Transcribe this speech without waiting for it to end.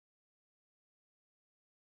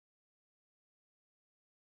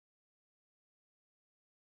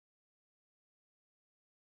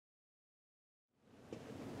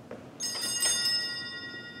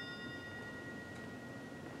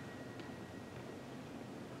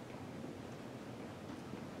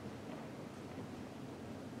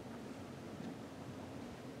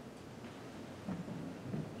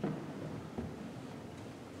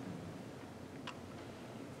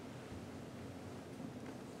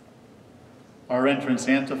Our entrance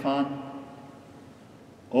antiphon.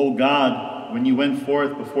 O God, when you went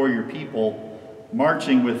forth before your people,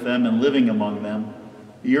 marching with them and living among them,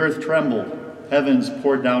 the earth trembled, heavens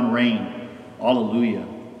poured down rain. Alleluia.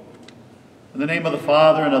 In the name of the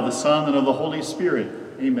Father, and of the Son, and of the Holy Spirit.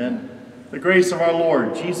 Amen. The grace of our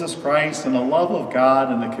Lord Jesus Christ, and the love of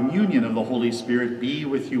God, and the communion of the Holy Spirit be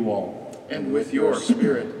with you all. And with your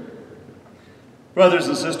spirit. Brothers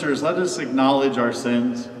and sisters, let us acknowledge our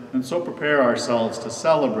sins, and so prepare ourselves to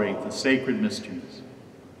celebrate the sacred mysteries.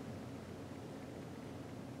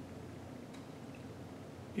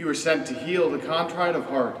 You were sent to heal the contrite of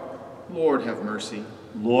heart. Lord, have mercy.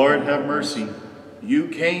 Lord, have mercy. You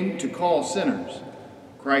came to call sinners.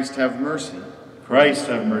 Christ, have mercy. Christ,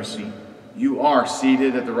 have mercy. You are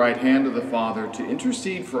seated at the right hand of the Father to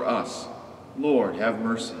intercede for us. Lord, have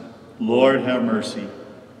mercy. Lord, have mercy.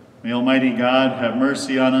 May Almighty God have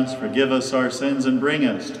mercy on us, forgive us our sins, and bring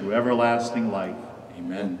us to everlasting life.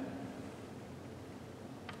 Amen.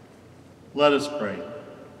 Let us pray.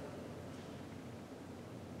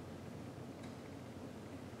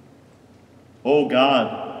 O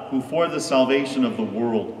God, who for the salvation of the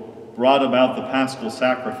world brought about the paschal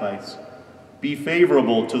sacrifice, be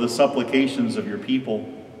favorable to the supplications of your people,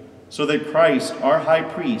 so that Christ, our high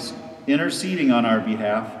priest, interceding on our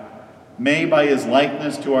behalf, may by his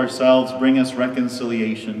likeness to ourselves bring us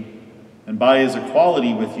reconciliation, and by his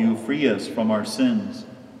equality with you free us from our sins.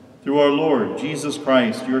 Through our Lord Jesus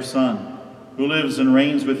Christ, your Son, who lives and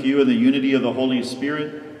reigns with you in the unity of the Holy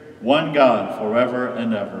Spirit, one God, forever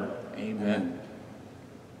and ever. Amen.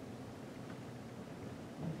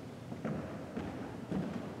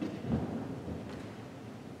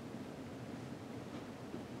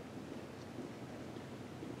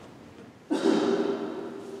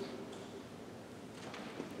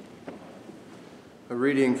 A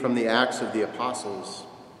reading from the Acts of the Apostles.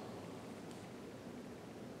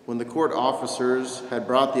 When the court officers had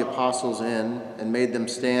brought the apostles in and made them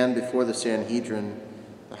stand before the Sanhedrin,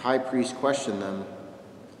 the high priest questioned them.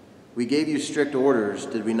 We gave you strict orders,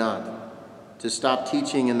 did we not, to stop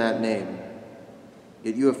teaching in that name?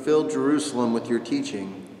 Yet you have filled Jerusalem with your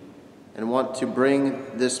teaching and want to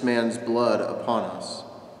bring this man's blood upon us.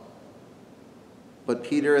 But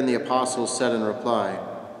Peter and the apostles said in reply,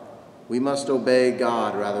 we must obey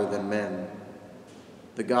God rather than men.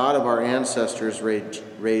 The God of our ancestors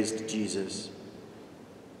raised Jesus.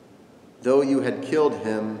 Though you had killed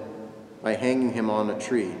him by hanging him on a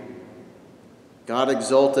tree, God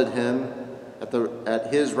exalted him at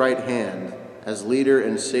his right hand as leader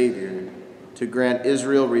and Savior to grant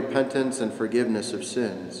Israel repentance and forgiveness of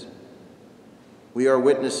sins. We are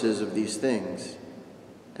witnesses of these things,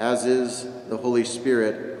 as is the Holy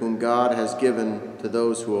Spirit, whom God has given to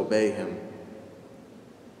those who obey him.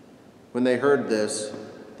 When they heard this,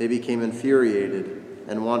 they became infuriated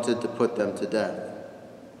and wanted to put them to death.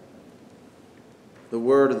 The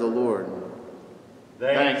word of the Lord.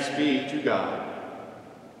 Thanks be to God.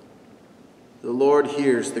 The Lord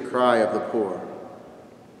hears the cry of the poor.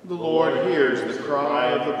 The Lord hears the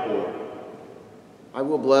cry of the poor. I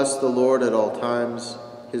will bless the Lord at all times.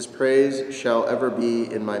 His praise shall ever be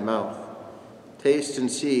in my mouth. Taste and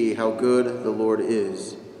see how good the Lord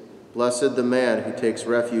is. Blessed the man who takes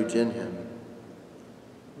refuge in him.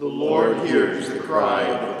 The Lord hears the cry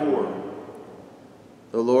of the poor.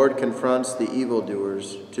 The Lord confronts the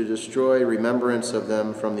evildoers to destroy remembrance of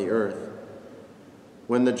them from the earth.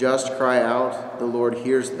 When the just cry out, the Lord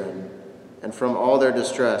hears them, and from all their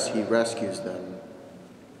distress he rescues them.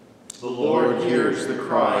 The Lord hears the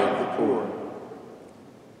cry of the poor.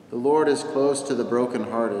 The Lord is close to the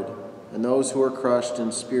brokenhearted, and those who are crushed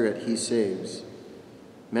in spirit he saves.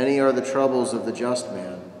 Many are the troubles of the just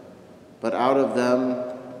man, but out of them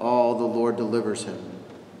all the Lord delivers him.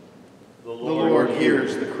 The Lord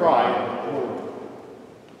hears the cry of the poor.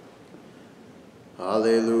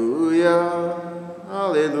 Alleluia,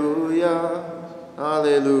 alleluia,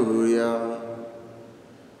 alleluia,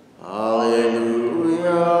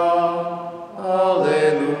 alleluia,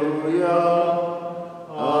 alleluia.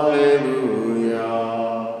 Alleluia.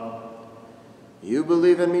 You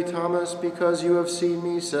believe in me, Thomas, because you have seen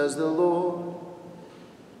me, says the Lord.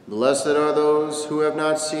 Blessed are those who have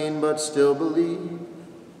not seen but still believe.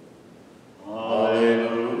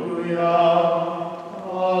 Alleluia,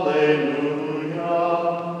 alleluia,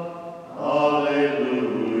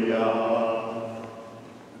 alleluia.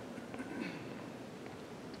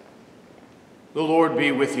 The Lord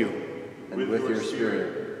be with you. And with your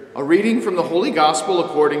spirit. A reading from the Holy Gospel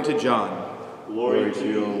according to John. Glory to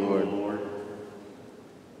you, O Lord.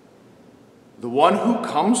 The one who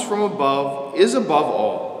comes from above is above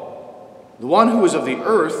all. The one who is of the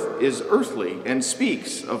earth is earthly and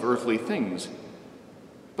speaks of earthly things.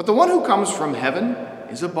 But the one who comes from heaven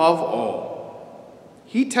is above all.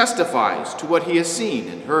 He testifies to what he has seen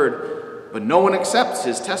and heard, but no one accepts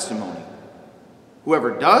his testimony.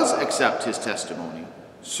 Whoever does accept his testimony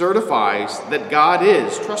certifies that God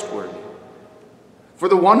is trustworthy. For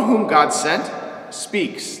the one whom God sent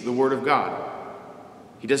speaks the word of God.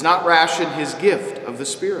 He does not ration his gift of the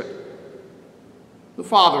Spirit. The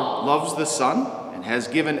Father loves the Son and has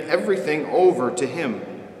given everything over to him.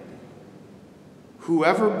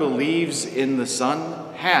 Whoever believes in the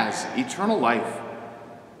Son has eternal life,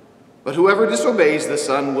 but whoever disobeys the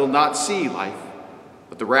Son will not see life,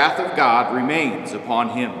 but the wrath of God remains upon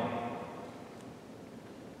him.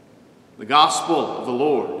 The Gospel of the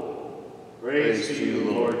Lord. Praise to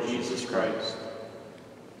you, Lord Jesus Christ.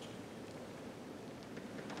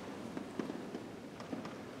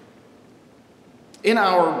 In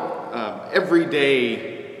our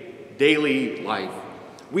everyday, daily life,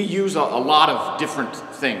 we use a lot of different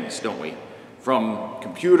things, don't we? From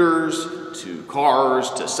computers to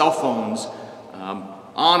cars to cell phones,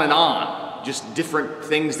 on and on. Just different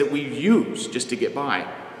things that we use just to get by.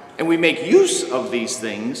 And we make use of these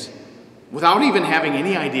things without even having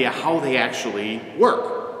any idea how they actually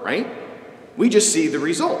work, right? We just see the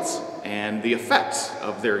results and the effects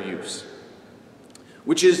of their use,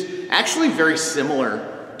 which is actually very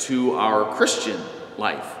similar to our Christian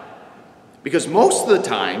life. Because most of the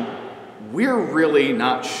time, we're really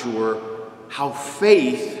not sure how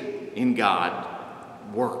faith in God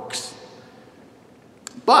works.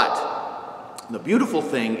 But the beautiful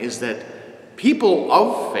thing is that people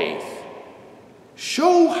of faith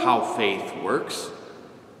show how faith works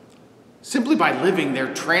simply by living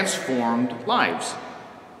their transformed lives.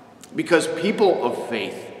 Because people of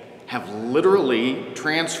faith have literally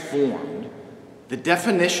transformed the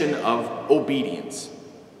definition of obedience.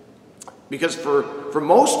 Because for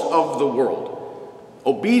most of the world,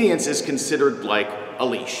 obedience is considered like a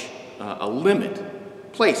leash, a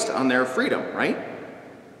limit placed on their freedom, right?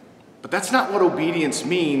 But that's not what obedience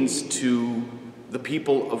means to the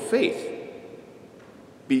people of faith.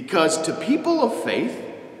 Because to people of faith,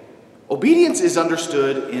 obedience is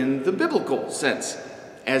understood in the biblical sense,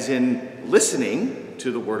 as in listening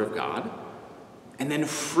to the Word of God, and then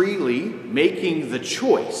freely making the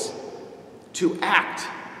choice to act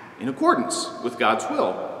in accordance with God's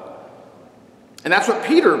will. And that's what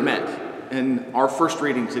Peter meant in our first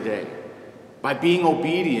reading today, by being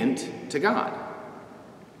obedient to God.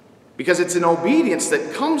 Because it's an obedience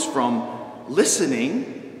that comes from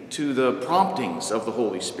listening to the promptings of the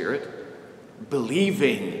Holy Spirit,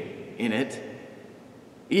 believing in it,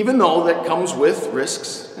 even though that comes with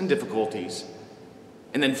risks and difficulties,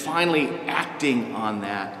 and then finally acting on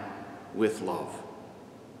that with love.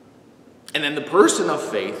 And then the person of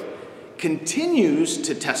faith continues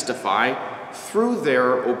to testify through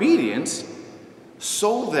their obedience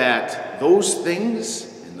so that those things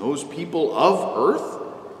and those people of earth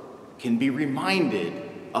can be reminded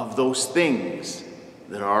of those things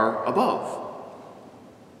that are above.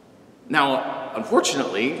 Now,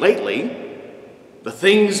 unfortunately, lately, the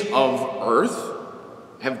things of earth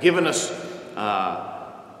have given us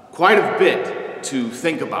quite a bit to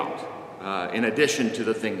think about in addition to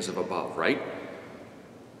the things of above, right?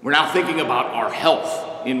 We're now thinking about our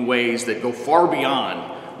health in ways that go far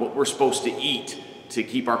beyond what we're supposed to eat to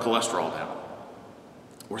keep our cholesterol down.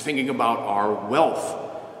 We're thinking about our wealth,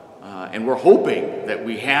 and we're hoping that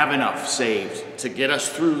we have enough saved to get us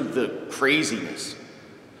through the craziness.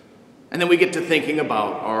 And then we get to thinking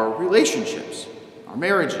about our relationships, our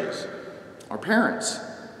marriages, our parents,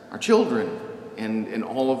 our children, and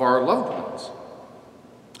all of our loved ones.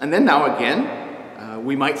 And then now again,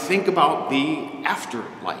 we might think about the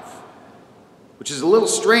afterlife, which is a little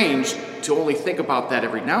strange to only think about that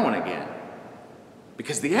every now and again,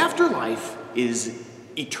 because the afterlife is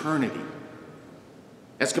eternity,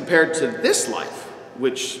 as compared to this life,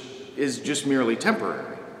 which is just merely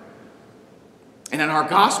temporary. And in our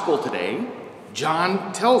gospel today,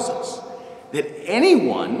 John tells us that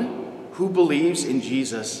anyone who believes in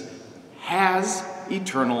Jesus has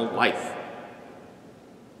eternal life.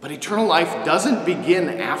 But eternal life doesn't begin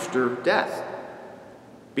after death.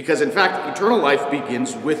 Because in fact, eternal life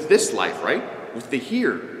begins with this life, right? With the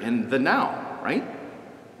here and the now, right?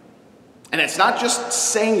 And it's not just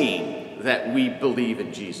saying that we believe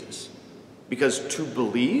in Jesus. Because to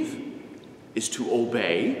believe is to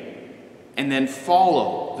obey and then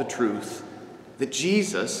follow the truth that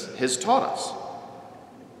Jesus has taught us.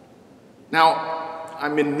 Now,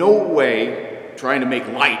 I'm in no way trying to make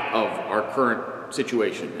light of our current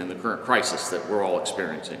situation and the current crisis that we're all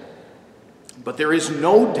experiencing. But there is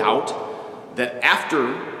no doubt that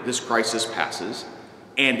after this crisis passes,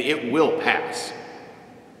 and it will pass,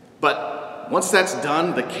 but once that's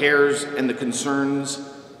done, the cares and the concerns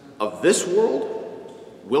of this world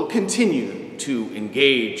will continue to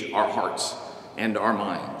engage our hearts and our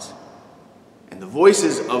minds. And the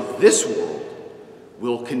voices of this world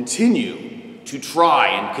will continue to try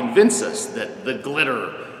and convince us that the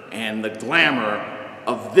glitter and the glamour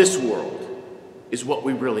of this world is what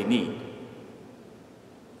we really need.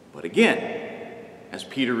 But again, as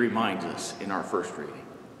Peter reminds us in our first reading,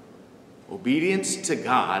 obedience to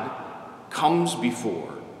God comes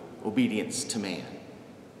before obedience to man.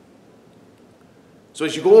 So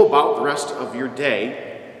as you go about the rest of your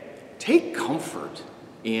day, take comfort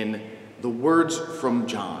in the words from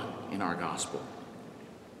John in our gospel.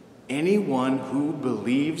 Anyone who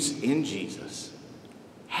believes in Jesus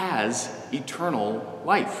has eternal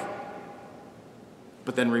life.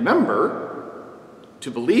 But then remember, to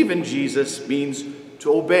believe in Jesus means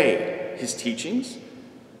to obey his teachings.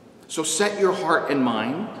 So set your heart and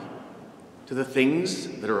mind to the things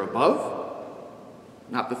that are above,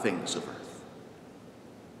 not the things of earth.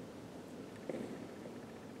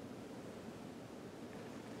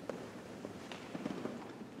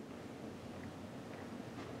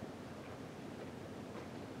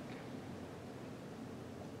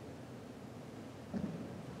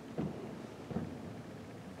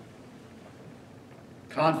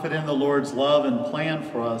 Confident in the Lord's love and plan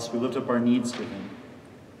for us, we lift up our needs to him.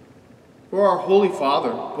 For our Holy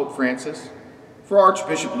Father, Pope Francis, for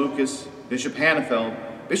Archbishop Lucas, Bishop Hannafeld,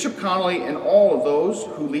 Bishop Connolly, and all of those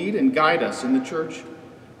who lead and guide us in the Church,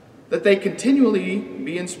 that they continually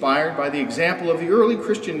be inspired by the example of the early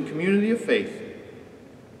Christian community of faith.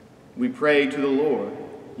 We pray to the Lord.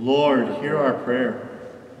 Lord, hear our prayer.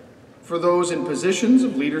 For those in positions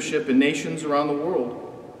of leadership in nations around the world,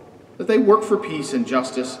 that they work for peace and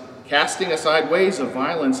justice, casting aside ways of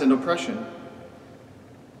violence and oppression.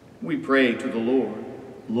 We pray to the Lord.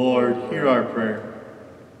 Lord, hear our prayer.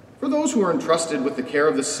 For those who are entrusted with the care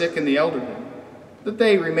of the sick and the elderly, that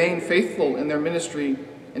they remain faithful in their ministry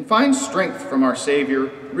and find strength from our Savior,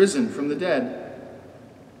 risen from the dead.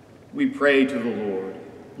 We pray to the Lord.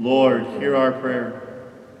 Lord, hear our prayer.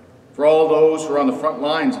 For all those who are on the front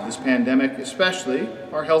lines of this pandemic, especially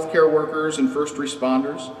our healthcare workers and first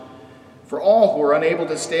responders, for all who are unable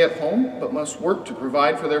to stay at home but must work to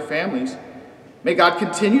provide for their families, may God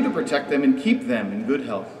continue to protect them and keep them in good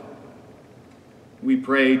health. We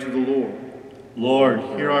pray to the Lord. Lord,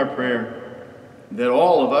 hear our prayer. That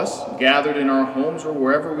all of us, gathered in our homes or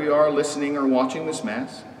wherever we are listening or watching this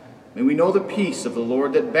Mass, may we know the peace of the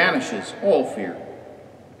Lord that banishes all fear.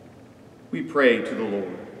 We pray to the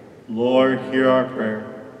Lord. Lord, hear our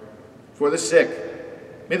prayer. For the sick,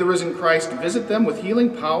 may the risen Christ visit them with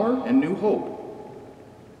healing power and new hope.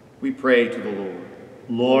 We pray to the Lord.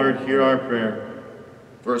 Lord, hear our prayer.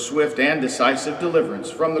 For a swift and decisive deliverance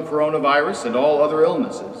from the coronavirus and all other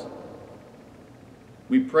illnesses.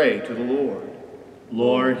 We pray to the Lord.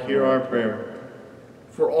 Lord, hear our prayer.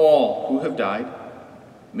 For all who have died,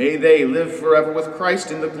 may they live forever with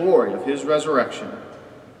Christ in the glory of his resurrection.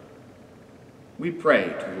 We pray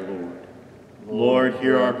to the Lord. Lord,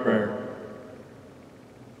 hear our prayer.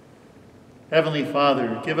 Heavenly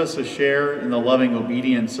Father, give us a share in the loving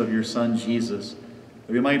obedience of your Son, Jesus,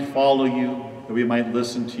 that we might follow you, that we might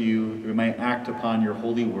listen to you, that we might act upon your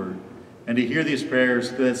holy word, and to hear these prayers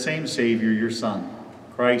to the same Savior, your Son,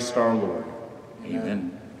 Christ our Lord.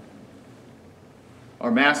 Amen.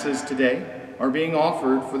 Our Masses today are being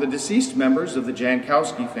offered for the deceased members of the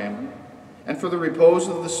Jankowski family and for the repose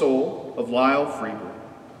of the soul of Lyle Freeberg.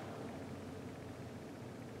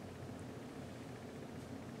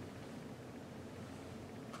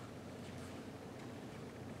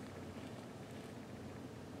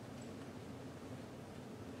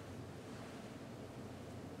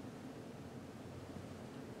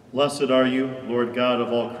 Blessed are you, Lord God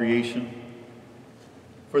of all creation.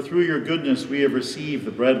 For through your goodness we have received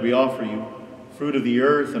the bread we offer you, fruit of the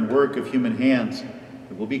earth and work of human hands.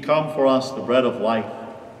 It will become for us the bread of life.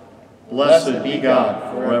 Blessed be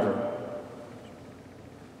God forever.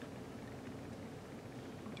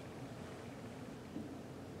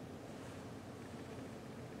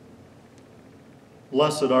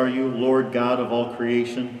 Blessed are you, Lord God of all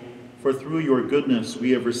creation. For through your goodness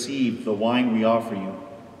we have received the wine we offer you,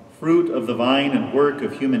 fruit of the vine and work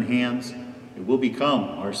of human hands. It will become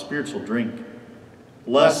our spiritual drink.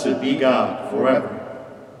 Blessed be God forever.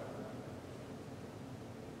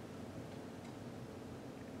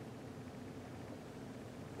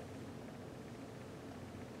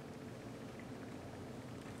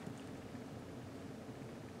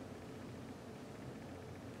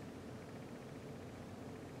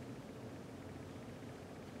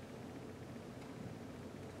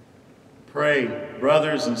 Pray,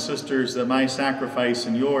 brothers and sisters, that my sacrifice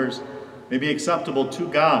and yours may be acceptable to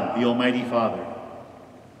God, the Almighty Father.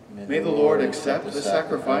 May the Lord accept the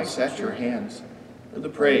sacrifice at your hands for the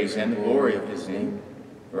praise and the glory of his name,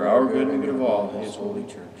 for our good and good of all his holy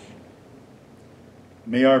church.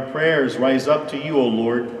 May our prayers rise up to you, O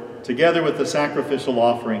Lord, together with the sacrificial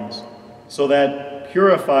offerings, so that,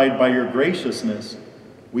 purified by your graciousness,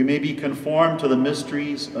 we may be conformed to the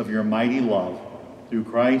mysteries of your mighty love, through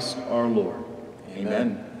Christ our Lord.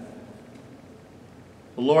 Amen.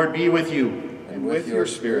 The Lord be with you. And with your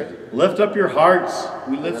spirit. Lift up your hearts.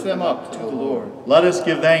 We lift them up to the Lord. Let us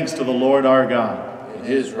give thanks to the Lord our God. It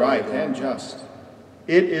is right and just.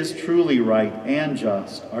 It is truly right and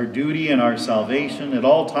just, our duty and our salvation at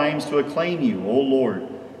all times to acclaim you, O Lord,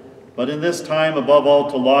 but in this time above all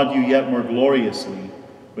to laud you yet more gloriously,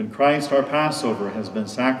 when Christ our Passover has been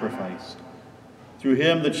sacrificed. Through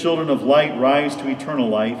him the children of light rise to eternal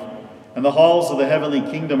life, and the halls of the heavenly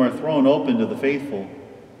kingdom are thrown open to the faithful.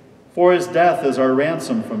 For his death is our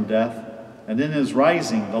ransom from death, and in his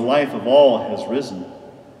rising the life of all has risen.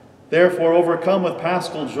 Therefore, overcome with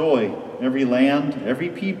paschal joy, every land, every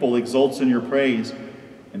people exults in your praise,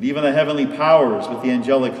 and even the heavenly powers with the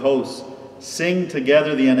angelic hosts sing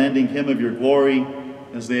together the unending hymn of your glory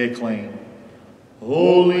as they acclaim,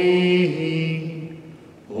 Holy,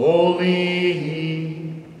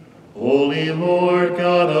 holy, holy Lord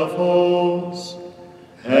God of hosts,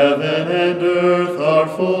 heaven and earth are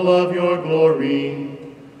full of your glory.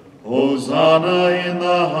 Hosanna in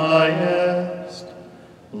the highest.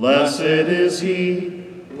 Blessed is he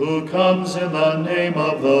who comes in the name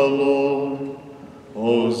of the Lord.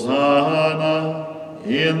 Hosanna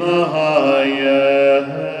in the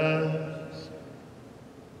highest.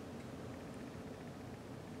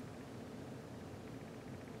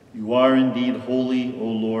 You are indeed holy, O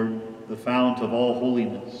Lord, the fount of all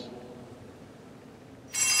holiness.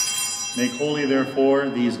 Make holy, therefore,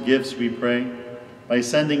 these gifts, we pray, by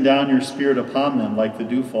sending down your Spirit upon them like the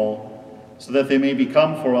dewfall, so that they may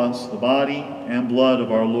become for us the body and blood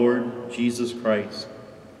of our Lord Jesus Christ.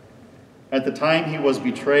 At the time he was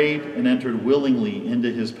betrayed and entered willingly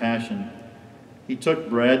into his passion, he took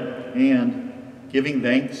bread and, giving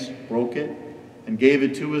thanks, broke it and gave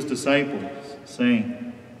it to his disciples,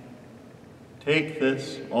 saying, Take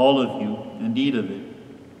this, all of you, and eat of it,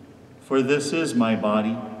 for this is my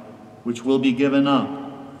body, which will be given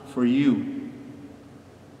up for you.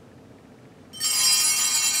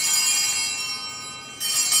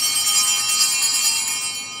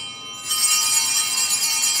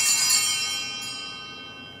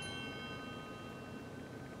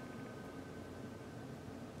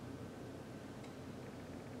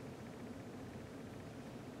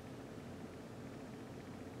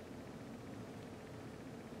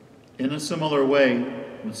 In a similar way,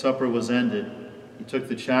 when supper was ended, he took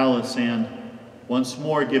the chalice and, once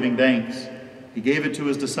more giving thanks, he gave it to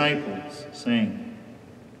his disciples, saying,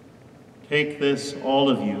 Take this, all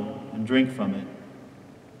of you, and drink from it,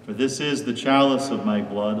 for this is the chalice of my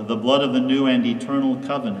blood, the blood of the new and eternal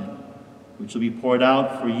covenant, which will be poured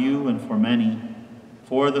out for you and for many,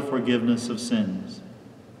 for the forgiveness of sins.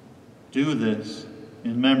 Do this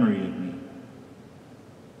in memory of me.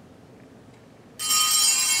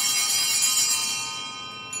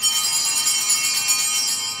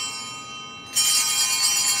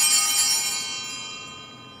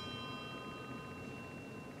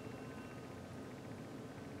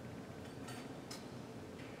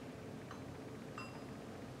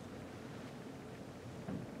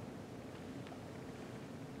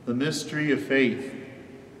 The mystery of faith.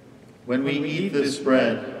 When we eat this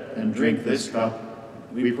bread and drink this cup,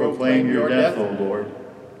 we proclaim your death, O Lord,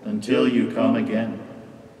 until you come again.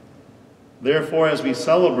 Therefore, as we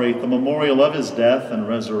celebrate the memorial of his death and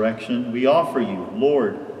resurrection, we offer you,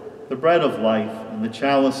 Lord, the bread of life and the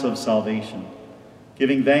chalice of salvation,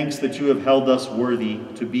 giving thanks that you have held us worthy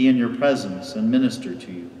to be in your presence and minister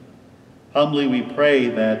to you. Humbly we pray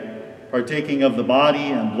that, partaking of the body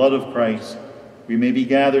and blood of Christ, we may be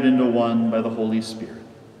gathered into one by the Holy Spirit.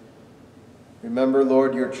 Remember,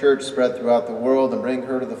 Lord, your church spread throughout the world and bring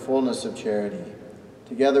her to the fullness of charity,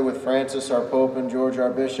 together with Francis, our Pope, and George, our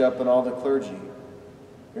Bishop, and all the clergy.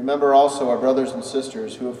 Remember also our brothers and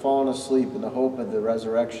sisters who have fallen asleep in the hope of the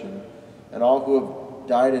resurrection, and all who have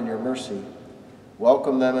died in your mercy.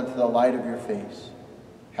 Welcome them into the light of your face.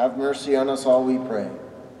 Have mercy on us all, we pray,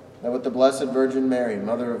 that with the Blessed Virgin Mary,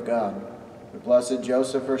 Mother of God, with blessed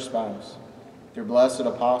Joseph, her spouse, your blessed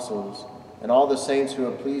apostles, and all the saints who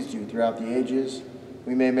have pleased you throughout the ages,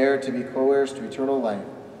 we may merit to be co-heirs to eternal life,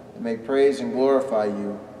 and may praise and glorify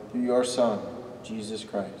you through your Son, Jesus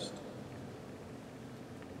Christ.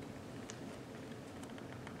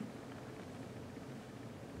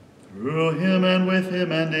 through him and with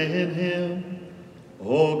him and in him,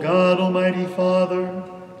 O God, Almighty Father,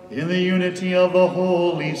 in the unity of the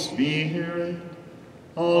Holy Spirit,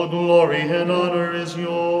 all glory and honor is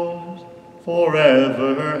yours,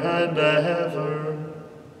 forever and ever.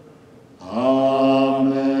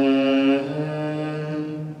 Amen.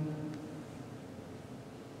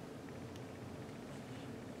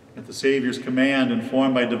 At the Savior's command,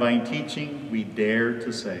 informed by divine teaching, we dare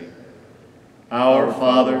to say, Our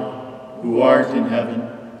Father, who art in heaven,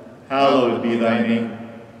 hallowed be thy name.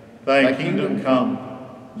 Thy kingdom come,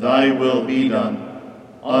 thy will be done,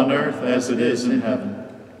 on earth as it is in heaven.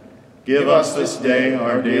 Give us this day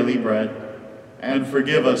our daily bread, and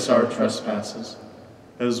forgive us our trespasses,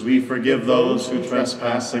 as we forgive those who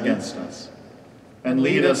trespass against us. And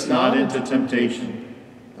lead us not into temptation,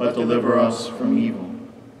 but deliver us from evil.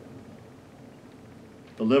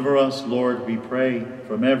 Deliver us, Lord, we pray,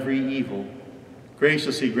 from every evil.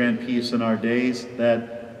 Graciously grant peace in our days,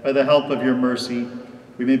 that, by the help of your mercy,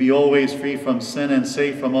 we may be always free from sin and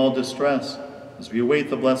safe from all distress, as we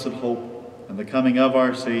await the blessed hope and the coming of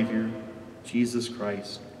our Savior, Jesus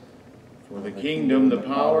Christ. For the kingdom, the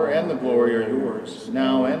power, and the glory are yours,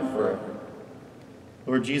 now and forever.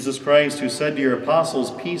 Lord Jesus Christ, who said to your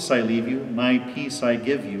apostles, Peace I leave you, my peace I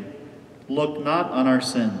give you, look not on our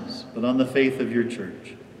sins, but on the faith of your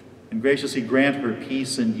church, and graciously grant her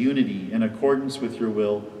peace and unity in accordance with your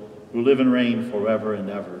will, who live and reign forever and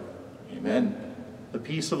ever. Amen. The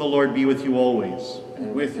peace of the Lord be with you always.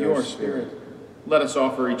 And with your spirit. Let us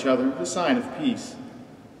offer each other the sign of peace.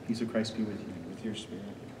 Peace of Christ be with you. With your spirit.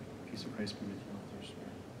 Peace of Christ be with you. With your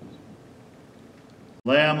spirit.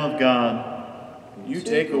 Lamb of God, you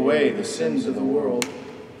take away the sins of the world.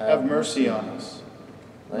 Have mercy on us.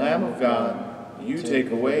 Lamb of God, you take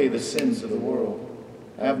away the sins of the world.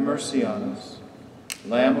 Have mercy on us.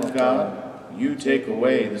 Lamb of God, you take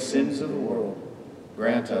away the sins of the world.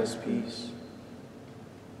 Grant us peace.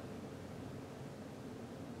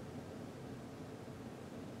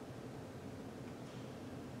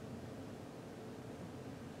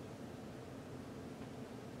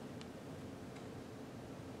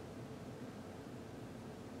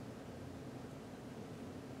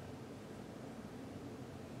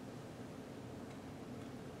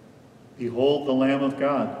 behold the Lamb of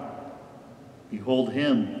God. Behold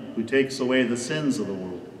him who takes away the sins of the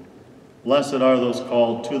world. Blessed are those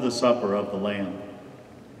called to the supper of the Lamb.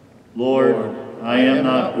 Lord, I am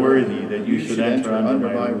not worthy that you should enter under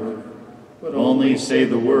my roof, but only say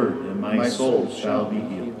the word, and my soul shall be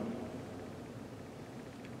healed.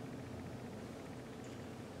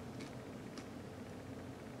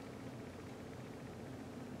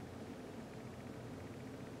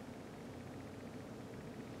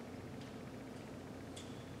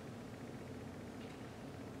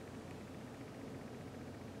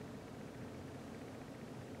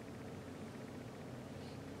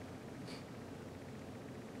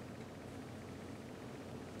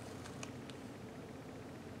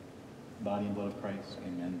 Body and blood of Christ.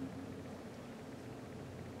 Amen.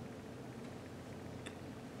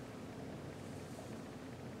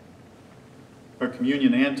 Our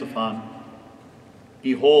communion antiphon.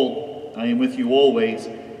 Behold, I am with you always,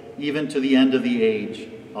 even to the end of the age.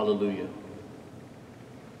 Alleluia.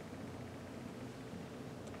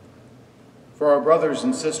 For our brothers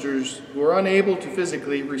and sisters who are unable to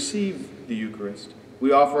physically receive the Eucharist,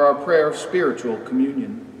 we offer our prayer of spiritual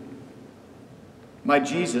communion. My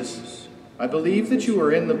Jesus, I believe that you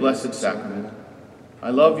are in the Blessed Sacrament. I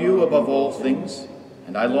love you above all things,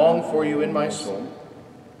 and I long for you in my soul.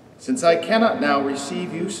 Since I cannot now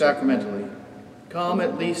receive you sacramentally, come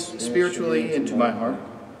at least spiritually into my heart,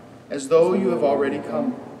 as though you have already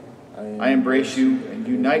come. I embrace you and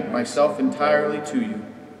unite myself entirely to you.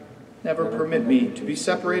 Never permit me to be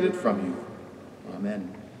separated from you.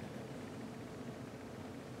 Amen.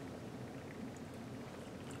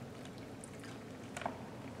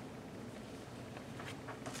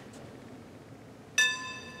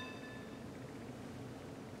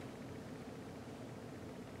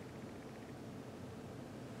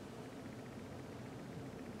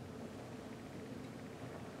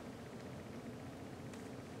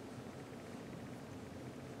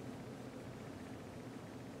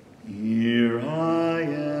 Here I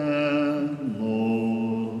am,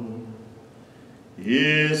 Lord.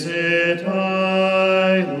 Is it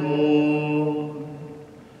I, Lord?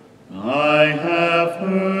 I have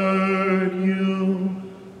heard you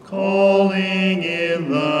calling in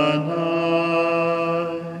the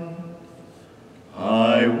night.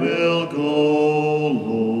 I will go,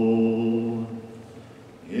 Lord,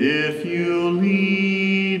 if you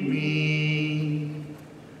lead me.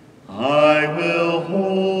 I will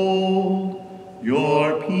hold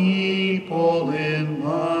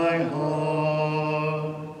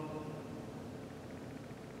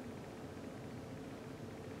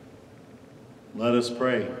Let us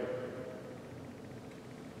pray.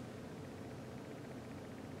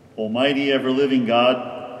 Almighty, ever-living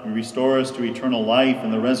God, you restore us to eternal life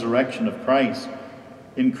and the resurrection of Christ.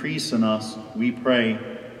 Increase in us, we pray,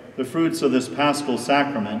 the fruits of this Paschal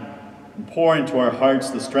Sacrament, and pour into our hearts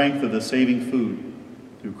the strength of the saving food.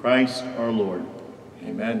 Through Christ our Lord.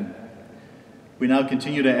 Amen. We now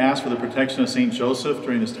continue to ask for the protection of St. Joseph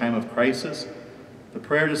during this time of crisis. The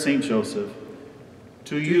prayer to St. Joseph.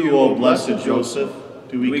 To you, O blessed Joseph,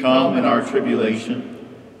 do we come in our tribulation,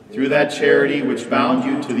 through that charity which bound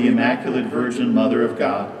you to the Immaculate Virgin Mother of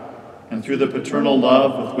God, and through the paternal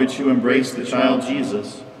love with which you embraced the child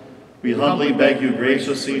Jesus, we humbly beg you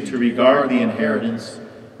graciously to regard the inheritance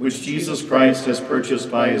which Jesus Christ has purchased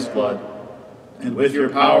by his blood, and with your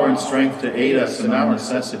power and strength to aid us in our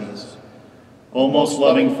necessities. O most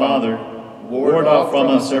loving Father, ward off from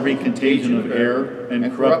us every contagion of error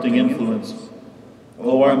and corrupting influence.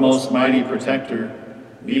 O our most mighty protector,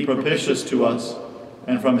 be propitious to us,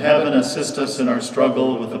 and from heaven assist us in our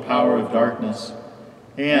struggle with the power of darkness.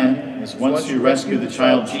 And, as once you rescued the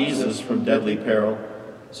child Jesus from deadly peril,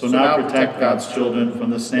 so now protect God's children from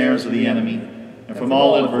the snares of the enemy and from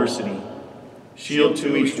all adversity. Shield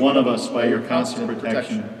to each one of us by your constant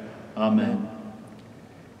protection. Amen.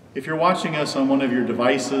 If you're watching us on one of your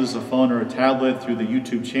devices, a phone or a tablet through the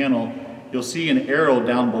YouTube channel, you'll see an arrow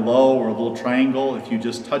down below or a little triangle. If you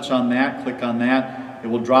just touch on that, click on that, it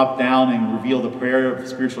will drop down and reveal the prayer of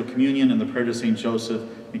spiritual communion and the prayer to St. Joseph,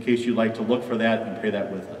 in case you'd like to look for that and pray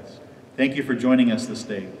that with us. Thank you for joining us this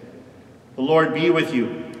day. The Lord be with you.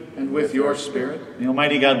 And with your spirit. The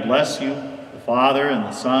Almighty God bless you, the Father and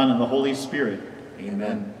the Son and the Holy Spirit.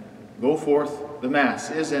 Amen. Go forth, the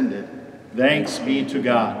Mass is ended. Thanks be to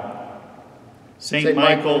God. Saint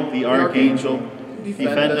Michael, the Archangel,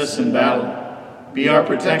 defend us in battle. Be our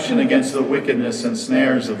protection against the wickedness and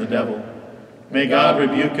snares of the devil. May God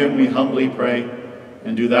rebuke him, we humbly pray.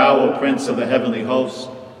 And do thou, O Prince of the heavenly hosts,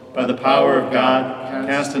 by the power of God,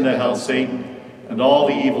 cast into hell Satan and all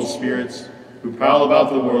the evil spirits who prowl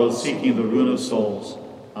about the world seeking the ruin of souls.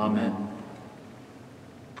 Amen.